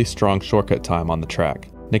a really strong shortcut time on the track.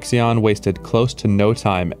 Nixion wasted close to no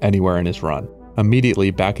time anywhere in his run, immediately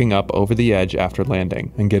backing up over the edge after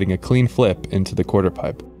landing and getting a clean flip into the quarter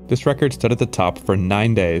pipe. This record stood at the top for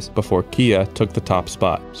 9 days before Kia took the top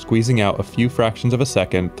spot, squeezing out a few fractions of a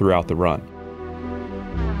second throughout the run.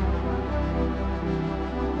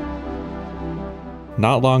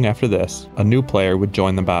 Not long after this, a new player would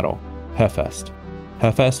join the battle, Hefest.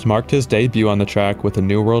 Hefest marked his debut on the track with a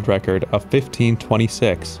new world record of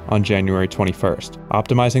 15:26 on January 21st,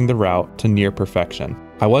 optimizing the route to near perfection.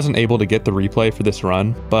 I wasn't able to get the replay for this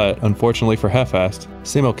run, but unfortunately for Hefest,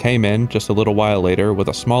 Simo came in just a little while later with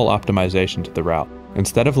a small optimization to the route.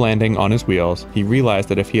 Instead of landing on his wheels, he realized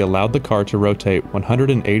that if he allowed the car to rotate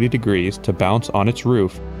 180 degrees to bounce on its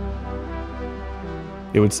roof,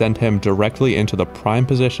 it would send him directly into the prime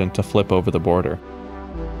position to flip over the border.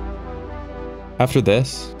 After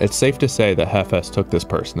this, it's safe to say that Hefest took this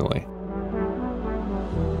personally.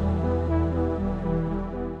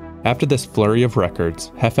 After this flurry of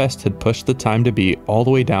records, Hefest had pushed the time to beat all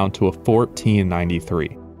the way down to a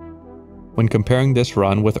 14:93. When comparing this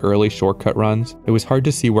run with early shortcut runs, it was hard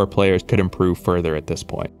to see where players could improve further at this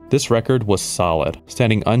point. This record was solid,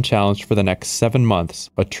 standing unchallenged for the next 7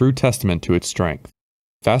 months, a true testament to its strength.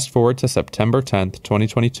 Fast forward to September 10th,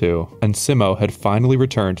 2022, and Simo had finally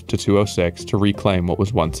returned to 206 to reclaim what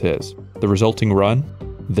was once his. The resulting run?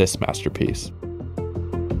 This masterpiece.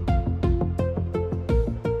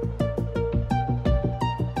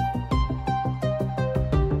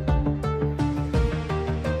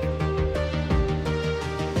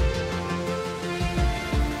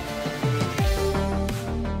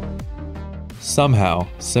 Somehow,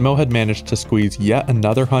 Simo had managed to squeeze yet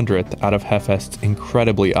another 100th out of Hefest's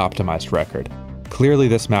incredibly optimized record. Clearly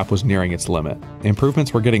this map was nearing its limit.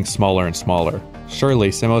 Improvements were getting smaller and smaller. Surely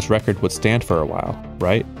Simo's record would stand for a while,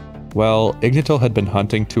 right? Well, Ignitil had been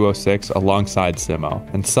hunting 206 alongside Simo,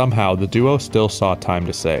 and somehow the duo still saw time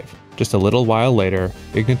to save. Just a little while later,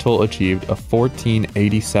 Ignitil achieved a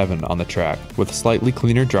 14:87 on the track, with slightly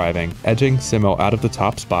cleaner driving, edging Simo out of the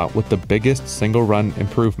top spot with the biggest single-run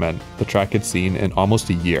improvement the track had seen in almost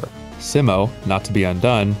a year. Simo, not to be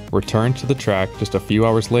undone, returned to the track just a few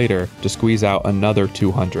hours later to squeeze out another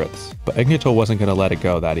 200ths, but Ignitil wasn't going to let it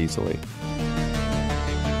go that easily.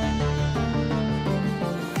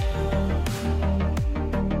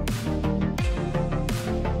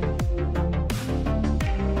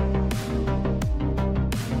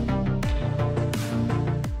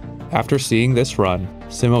 After seeing this run,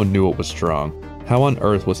 Simo knew it was strong. How on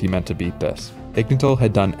earth was he meant to beat this? Ignitil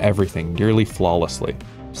had done everything nearly flawlessly.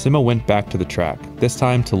 Simo went back to the track, this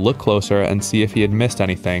time to look closer and see if he had missed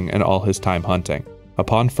anything in all his time hunting.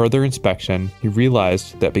 Upon further inspection, he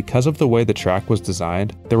realized that because of the way the track was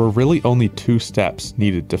designed, there were really only 2 steps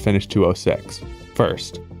needed to finish 206.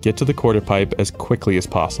 First, get to the quarter pipe as quickly as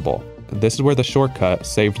possible. This is where the shortcut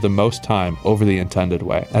saved the most time over the intended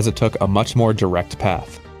way, as it took a much more direct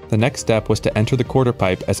path. The next step was to enter the quarter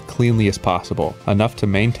pipe as cleanly as possible, enough to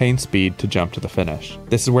maintain speed to jump to the finish.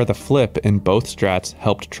 This is where the flip in both strats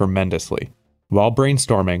helped tremendously. While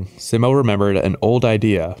brainstorming, Simo remembered an old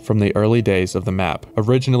idea from the early days of the map,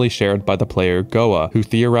 originally shared by the player Goa, who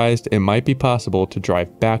theorized it might be possible to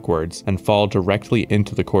drive backwards and fall directly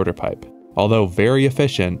into the quarter pipe. Although very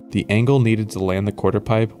efficient, the angle needed to land the quarter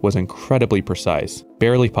pipe was incredibly precise,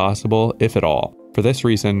 barely possible, if at all. For this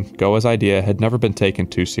reason, Goa's idea had never been taken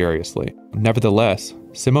too seriously. Nevertheless,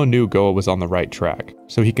 Simo knew Goa was on the right track,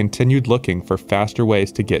 so he continued looking for faster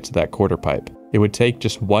ways to get to that quarter pipe. It would take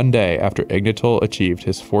just one day after Ignatol achieved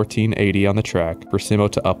his 1480 on the track for Simo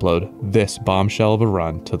to upload this bombshell of a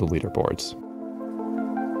run to the leaderboards.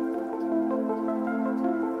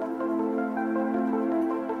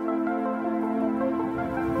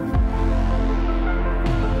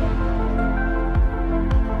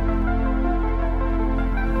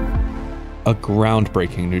 A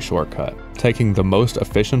groundbreaking new shortcut, taking the most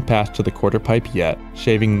efficient path to the quarter pipe yet,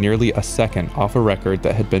 shaving nearly a second off a record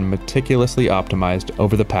that had been meticulously optimized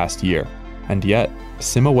over the past year. And yet,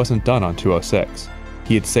 Simo wasn't done on 206.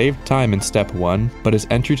 He had saved time in step 1, but his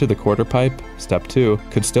entry to the quarter pipe, step 2,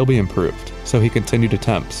 could still be improved, so he continued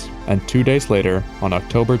attempts. And 2 days later, on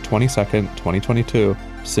October 22nd, 2022,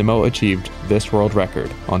 Simo achieved this world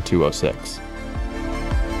record on 206.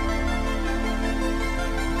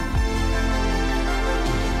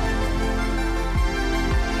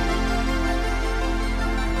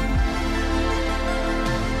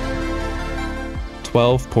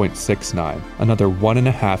 .69, another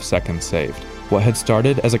 1.5 seconds saved. What had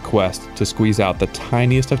started as a quest to squeeze out the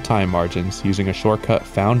tiniest of time margins using a shortcut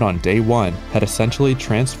found on day 1 had essentially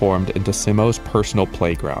transformed into Simo's personal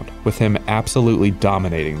playground, with him absolutely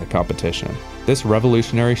dominating the competition. This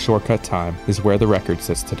revolutionary shortcut time is where the record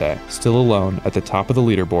sits today, still alone at the top of the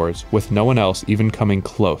leaderboards, with no one else even coming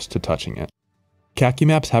close to touching it. Kacky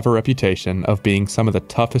maps have a reputation of being some of the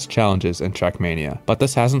toughest challenges in Trackmania, but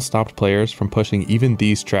this hasn't stopped players from pushing even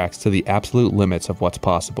these tracks to the absolute limits of what's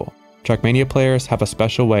possible. Trackmania players have a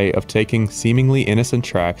special way of taking seemingly innocent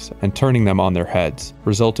tracks and turning them on their heads,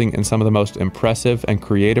 resulting in some of the most impressive and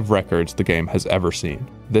creative records the game has ever seen.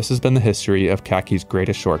 This has been the history of Kacky's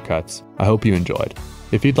greatest shortcuts. I hope you enjoyed.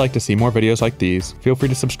 If you'd like to see more videos like these, feel free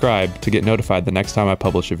to subscribe to get notified the next time I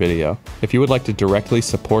publish a video. If you would like to directly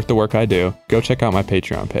support the work I do, go check out my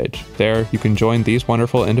Patreon page. There, you can join these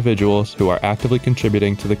wonderful individuals who are actively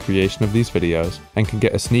contributing to the creation of these videos and can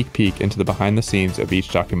get a sneak peek into the behind the scenes of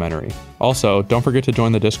each documentary. Also, don't forget to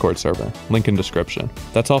join the Discord server, link in description.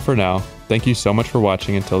 That's all for now. Thank you so much for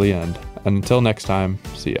watching until the end, and until next time,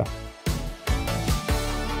 see ya.